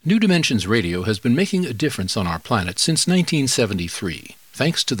New Dimensions Radio has been making a difference on our planet since 1973,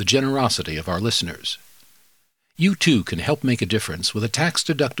 thanks to the generosity of our listeners. You too can help make a difference with a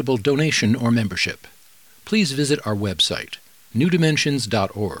tax-deductible donation or membership. Please visit our website,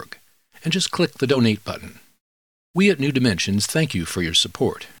 newdimensions.org, and just click the Donate button. We at New Dimensions thank you for your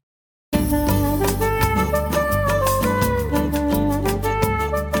support.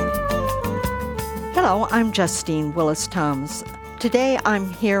 Hello, I'm Justine Willis-Toms. Today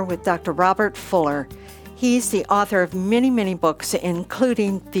I'm here with Dr. Robert Fuller. He's the author of many books,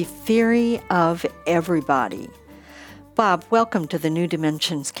 including The Theory of Everybody. Bob, welcome to the New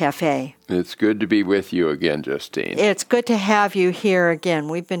Dimensions Cafe. It's good to be with you again, Justine. It's good to have you here again.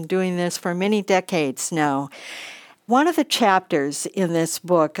 We've been doing this for many decades now. One of the chapters in this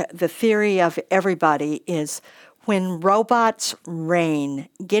book, The Theory of Everybody, is When Robots Reign,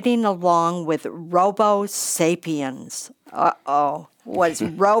 Getting Along with Robo Sapiens. What's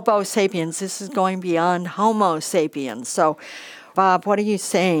Robo Sapiens? This is going beyond Homo sapiens. So, Bob, what are you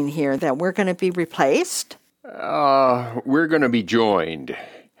saying here? That we're going to be replaced? We're going to be joined.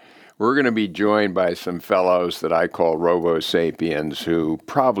 We're going to be joined by some fellows that I call Robo Sapiens who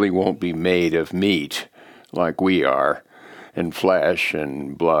probably won't be made of meat like we are, and flesh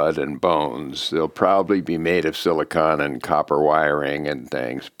and blood and bones. They'll probably be made of silicon and copper wiring and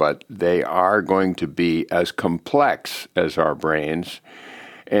things, but they are going to be as complex as our brains,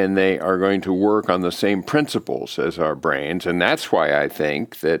 and they are going to work on the same principles as our brains. And that's why I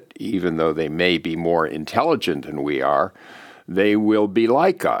think that even though they may be more intelligent than we are, they will be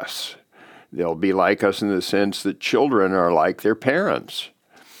like us. They'll be like us in the sense that children are like their parents.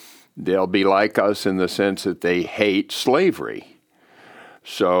 They'll be like us in the sense that they hate slavery.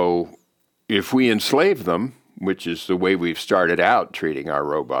 So if we enslave them, which is the way we've started out treating our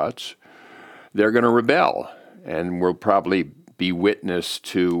robots, they're going to rebel. And we'll probably be witness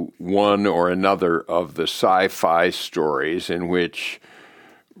to one or another of the sci-fi stories in which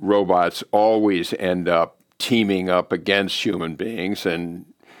robots always end up teaming up against human beings and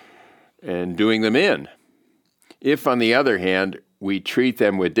doing them in. If, on the other hand, we treat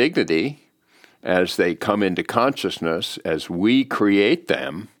them with dignity as they come into consciousness, as we create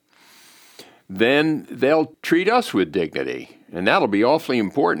them, then they'll treat us with dignity. And that'll be awfully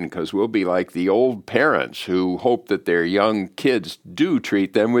important because we'll be like the old parents who hope that their young kids do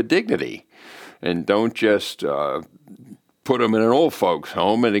treat them with dignity and don't just put them in an old folks'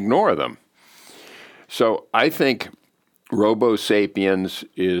 home and ignore them. So I think Robo Sapiens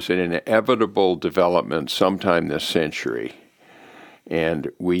is an inevitable development sometime this century.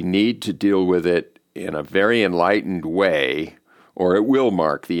 And we need to deal with it in a very enlightened way, or it will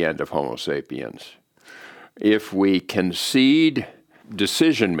mark the end of Homo sapiens. If we concede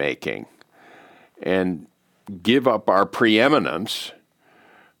decision-making and give up our preeminence,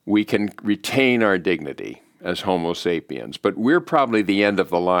 we can retain our dignity as Homo sapiens. But we're probably the end of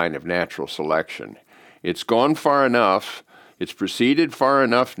the line of natural selection. It's gone far enough, it's proceeded far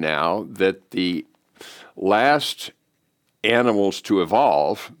enough now that the last animals to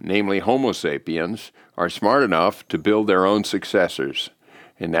evolve, namely Homo sapiens, are smart enough to build their own successors.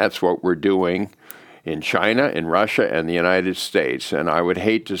 And that's what we're doing in China, in Russia, and the United States. And I would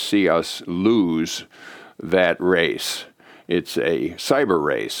hate to see us lose that race. It's a cyber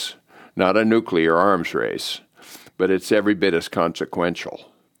race, not a nuclear arms race, but it's every bit as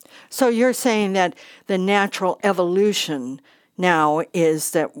consequential. So you're saying that the natural evolution now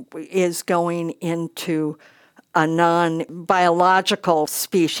is going into a non-biological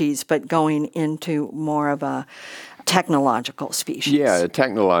species, but going into more of a technological species. Yeah, a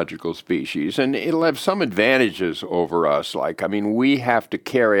technological species. And it'll have some advantages over us. We have to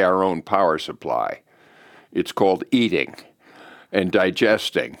carry our own power supply. It's called eating and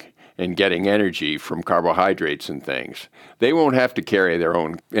digesting and getting energy from carbohydrates and things. They won't have to carry their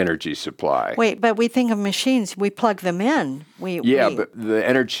own energy supply. Wait, but we think of machines, we plug them in. But the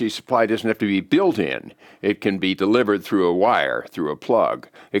energy supply doesn't have to be built in. It can be delivered through a wire, through a plug.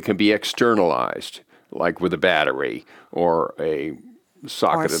 It can be externalized, like with a battery or a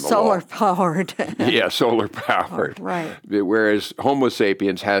socket in the wall. Or solar-powered. Yeah, solar-powered. Right. Whereas Homo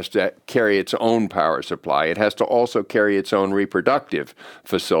sapiens has to carry its own power supply. It has to also carry its own reproductive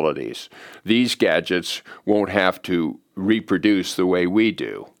facilities. These gadgets won't have to reproduce the way we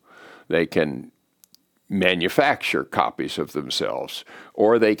do. They can manufacture copies of themselves,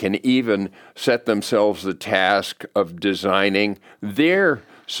 or they can even set themselves the task of designing their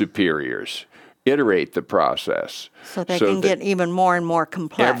superiors. Iterate the process. So they can get even more and more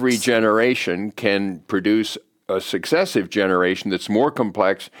complex. Every generation can produce a successive generation that's more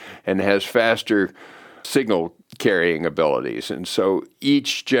complex and has faster signal carrying abilities. And so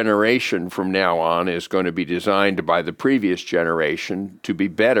each generation from now on is going to be designed by the previous generation to be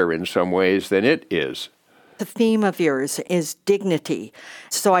better in some ways than it is. The theme of yours is dignity.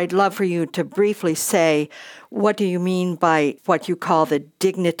 So I'd love for you to briefly say, what do you mean by what you call the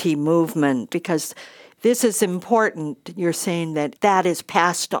dignity movement? Because this is important. You're saying that is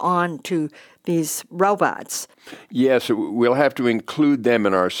passed on to these robots. Yes, we'll have to include them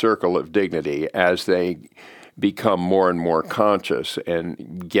in our circle of dignity as they become more and more conscious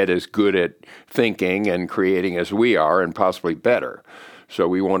and get as good at thinking and creating as we are, and possibly better. So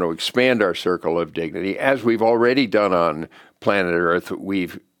we want to expand our circle of dignity, as we've already done on planet Earth.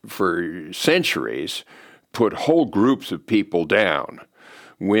 We've, for centuries, put whole groups of people down.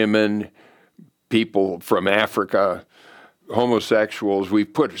 Women, people from Africa, homosexuals.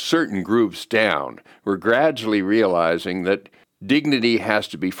 We've put certain groups down. We're gradually realizing that dignity has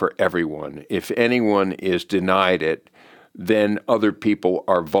to be for everyone. If anyone is denied it, then other people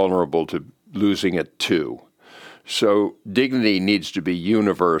are vulnerable to losing it too. So dignity needs to be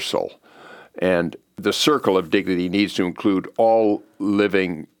universal, and the circle of dignity needs to include all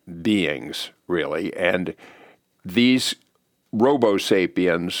living beings, really. And these Robo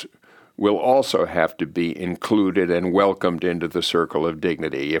Sapiens will also have to be included and welcomed into the circle of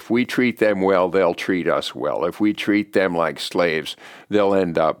dignity. If we treat them well, they'll treat us well. If we treat them like slaves, they'll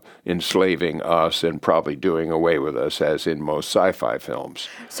end up enslaving us and probably doing away with us, as in most sci-fi films.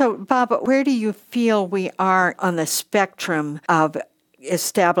 So, Bob, where do you feel we are on the spectrum of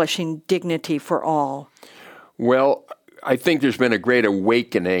establishing dignity for all? Well, I think there's been a great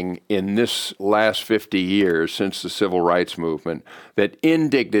awakening in this last 50 years since the civil rights movement that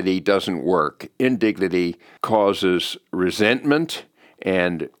indignity doesn't work. Indignity causes resentment,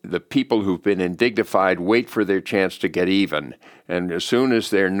 and the people who've been indignified wait for their chance to get even. And as soon as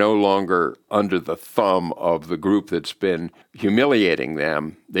they're no longer under the thumb of the group that's been humiliating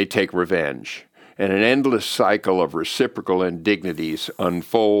them, they take revenge. And an endless cycle of reciprocal indignities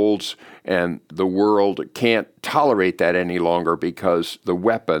unfolds, and the world can't tolerate that any longer because the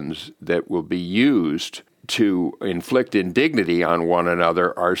weapons that will be used to inflict indignity on one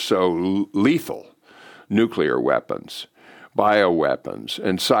another are so lethal. Nuclear weapons, bioweapons,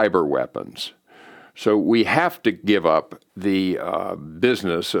 and cyber weapons. So we have to give up the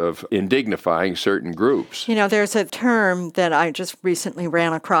business of indignifying certain groups. You know, there's a term that I just recently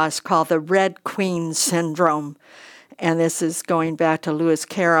ran across called the Red Queen Syndrome. And this is going back to Lewis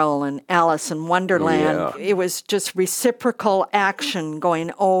Carroll and Alice in Wonderland. Yeah. It was just reciprocal action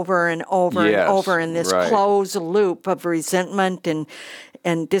going over and over and over in this closed loop of resentment and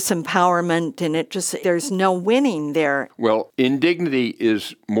disempowerment, and there's no winning there. Well, indignity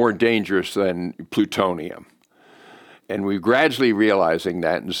is more dangerous than plutonium. And we're gradually realizing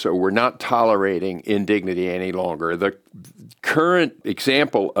that, and so we're not tolerating indignity any longer. The current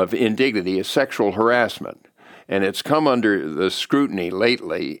example of indignity is sexual harassment, and it's come under the scrutiny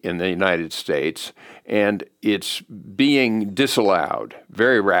lately in the United States, and it's being disallowed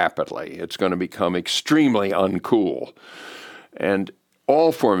very rapidly. It's going to become extremely uncool. And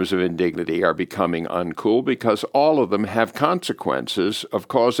all forms of indignity are becoming uncool because all of them have consequences of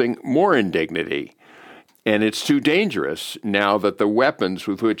causing more indignity. And it's too dangerous now that the weapons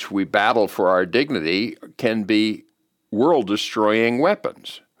with which we battle for our dignity can be world-destroying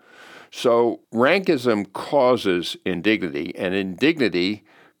weapons. So rankism causes indignity, and indignity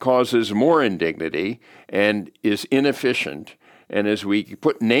causes more indignity and is inefficient. And as we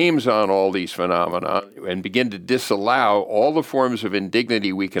put names on all these phenomena and begin to disallow all the forms of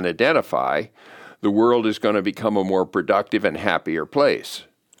indignity we can identify, the world is going to become a more productive and happier place.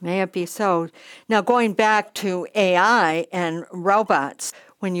 May it be so. Now, going back to AI and robots,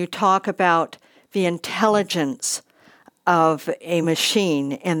 when you talk about the intelligence of a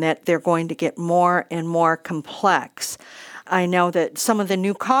machine and that they're going to get more and more complex, I know that some of the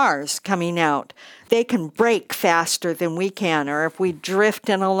new cars coming out, they can brake faster than we can, or if we drift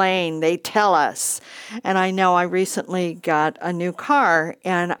in a lane, they tell us. And I know I recently got a new car,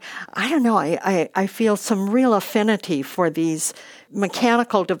 and I don't know, I feel some real affinity for these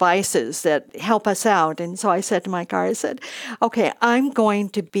mechanical devices that help us out. And so I said to my car, I said, okay, I'm going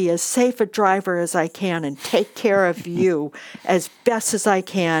to be as safe a driver as I can and take care of you as best as I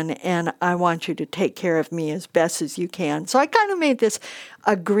can, and I want you to take care of me as best as you can. So I kind of made this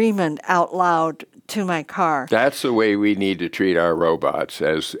agreement out loud to my car. That's the way we need to treat our robots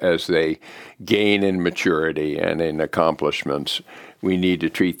as they gain in maturity and in accomplishments. We need to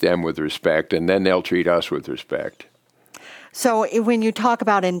treat them with respect, and then they'll treat us with respect. So when you talk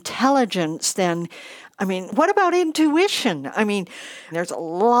about intelligence, then I mean, what about intuition? I mean, there's a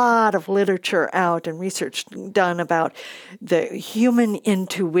lot of literature out and research done about the human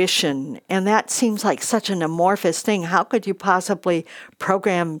intuition, and that seems like such an amorphous thing. How could you possibly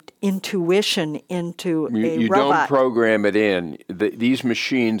program intuition into a robot? You don't program it in. These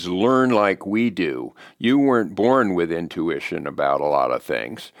machines learn like we do. You weren't born with intuition about a lot of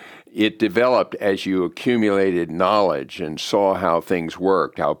things. It developed as you accumulated knowledge and saw how things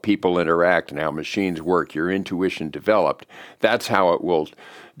worked, how people interact and how machines work. Your intuition developed. That's how it will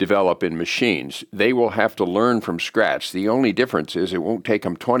develop in machines. They will have to learn from scratch. The only difference is it won't take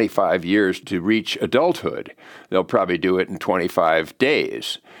them 25 years to reach adulthood. They'll probably do it in 25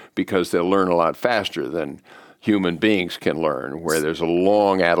 days because they'll learn a lot faster than human beings can learn, where there's a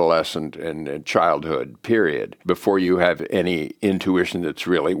long adolescent and childhood period before you have any intuition that's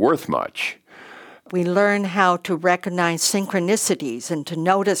really worth much. We learn how to recognize synchronicities and to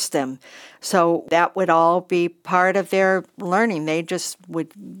notice them. So that would all be part of their learning. They just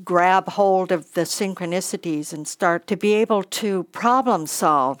would grab hold of the synchronicities and start to be able to problem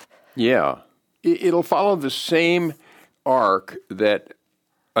solve. Yeah. It'll follow the same arc that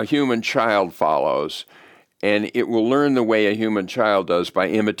a human child follows, and it will learn the way a human child does by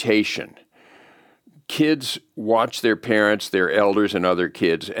imitation. Kids watch their parents, their elders, and other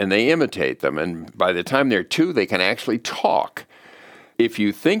kids, and they imitate them. And by the time they're 2, they can actually talk. If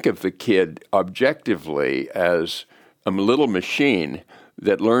you think of the kid objectively as a little machine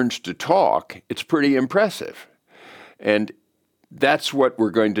that learns to talk, it's pretty impressive. And that's what we're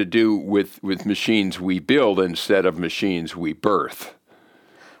going to do with machines we build instead of machines we birth.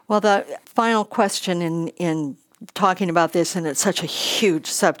 Well, the final question in talking about this, and it's such a huge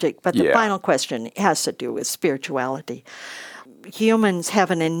subject, but the final question has to do with spirituality. Humans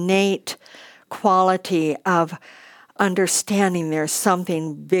have an innate quality of understanding there's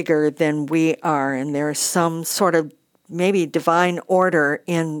something bigger than we are, and there's some sort of maybe divine order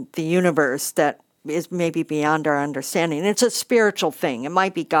in the universe that is maybe beyond our understanding. It's a spiritual thing. It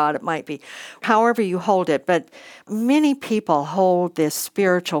might be God, it might be however you hold it, but many people hold this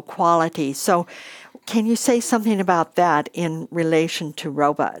spiritual quality. So can you say something about that in relation to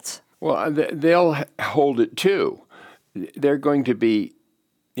robots? Well, they'll hold it too. They're going to be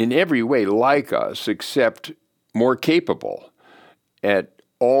in every way like us, except more capable at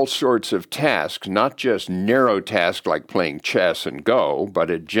all sorts of tasks, not just narrow tasks like playing chess and Go, but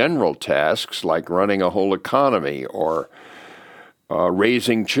at general tasks like running a whole economy or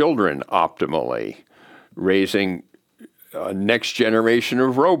raising children optimally, raising a next generation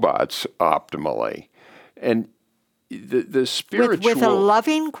of robots optimally. And the spiritual... With a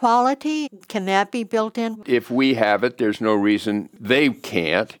loving quality, can that be built in? If we have it, there's no reason they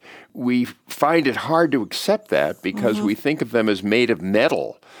can't. We find it hard to accept that because we think of them as made of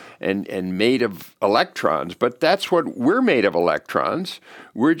metal and made of electrons. But that's what we're made of, electrons.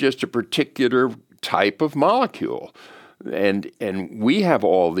 We're just a particular type of molecule. And we have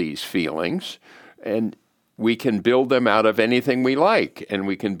all these feelings, and we can build them out of anything we like, and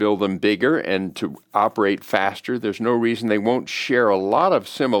we can build them bigger and to operate faster. There's no reason they won't share a lot of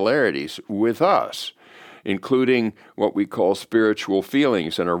similarities with us, including what we call spiritual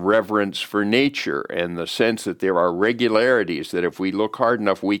feelings and a reverence for nature and the sense that there are regularities that if we look hard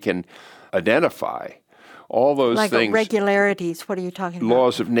enough, we can identify. All those like things. Like regularities, what are you talking about?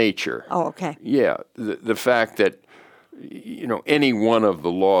 Laws of nature. Oh, okay. Yeah, the fact that any one of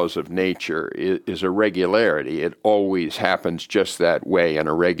the laws of nature is a regularity. It always happens just that way in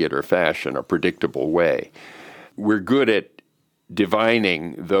a regular fashion, a predictable way. We're good at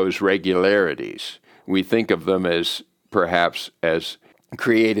divining those regularities. We think of them as perhaps as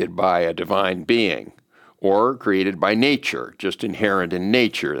created by a divine being or created by nature, just inherent in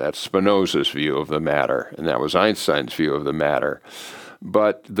nature. That's Spinoza's view of the matter, and that was Einstein's view of the matter.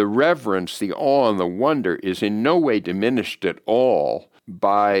 But the reverence, the awe, and the wonder is in no way diminished at all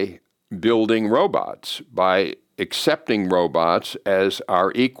by building robots, by accepting robots as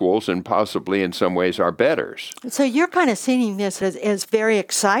our equals and possibly in some ways our betters. So you're kind of seeing this as very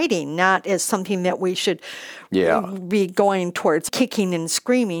exciting, not as something that we should be going towards kicking and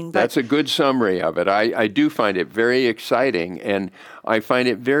screaming. But that's a good summary of it. I do find it very exciting, and I find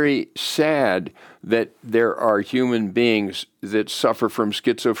it very sad that there are human beings that suffer from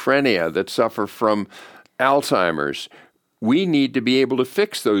schizophrenia, that suffer from Alzheimer's. We need to be able to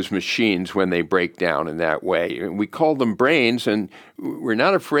fix those machines when they break down in that way. And we call them brains, and we're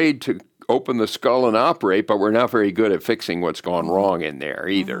not afraid to open the skull and operate, but we're not very good at fixing what's gone wrong in there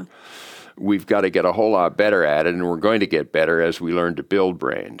either. We've got to get a whole lot better at it, and we're going to get better as we learn to build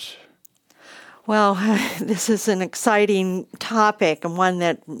brains. Well, this is an exciting topic and one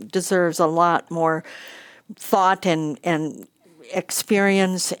that deserves a lot more thought and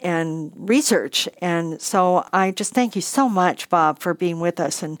experience and research. And so I just thank you so much, Bob, for being with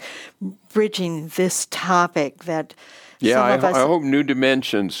us and bridging this topic that I hope New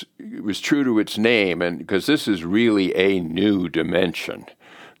Dimensions was true to its name, and because this is really a new dimension.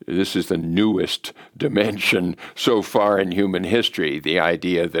 This is the newest dimension so far in human history, the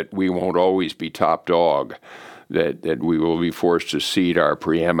idea that we won't always be top dog, that we will be forced to cede our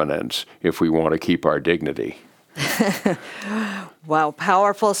preeminence if we want to keep our dignity. Wow,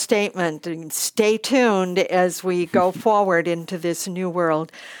 powerful statement. Stay tuned as we go forward into this new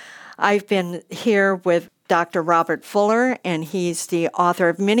world. I've been here with Dr. Robert Fuller, and he's the author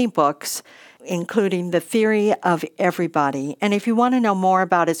of many books, including The Theory of Everybody. And if you want to know more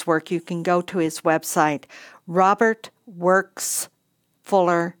about his work, you can go to his website,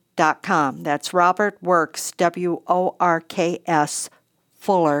 robertworksfuller.com. That's Robert Works, W-O-R-K-S,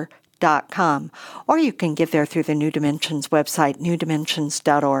 Fuller.com. Or you can get there through the New Dimensions website,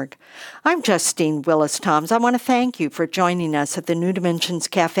 newdimensions.org. I'm Justine Willis-Toms. I want to thank you for joining us at the New Dimensions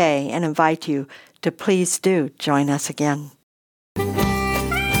Cafe and invite you to please do join us again.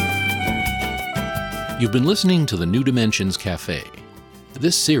 You've been listening to the New Dimensions Cafe.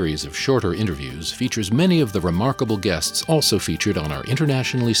 This series of shorter interviews features many of the remarkable guests also featured on our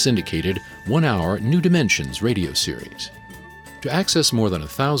internationally syndicated one-hour New Dimensions radio series. To access more than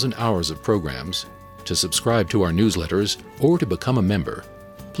 1,000 hours of programs, to subscribe to our newsletters, or to become a member,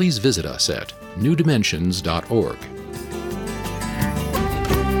 please visit us at newdimensions.org.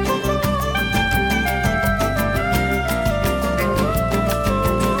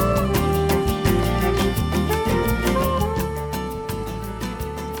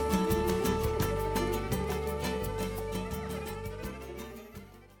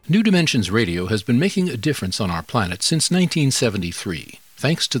 New Dimensions Radio has been making a difference on our planet since 1973,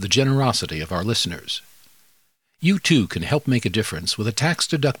 thanks to the generosity of our listeners. You too can help make a difference with a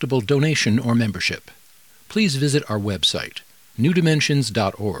tax-deductible donation or membership. Please visit our website,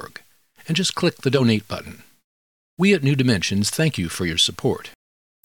 newdimensions.org, and just click the Donate button. We at New Dimensions thank you for your support.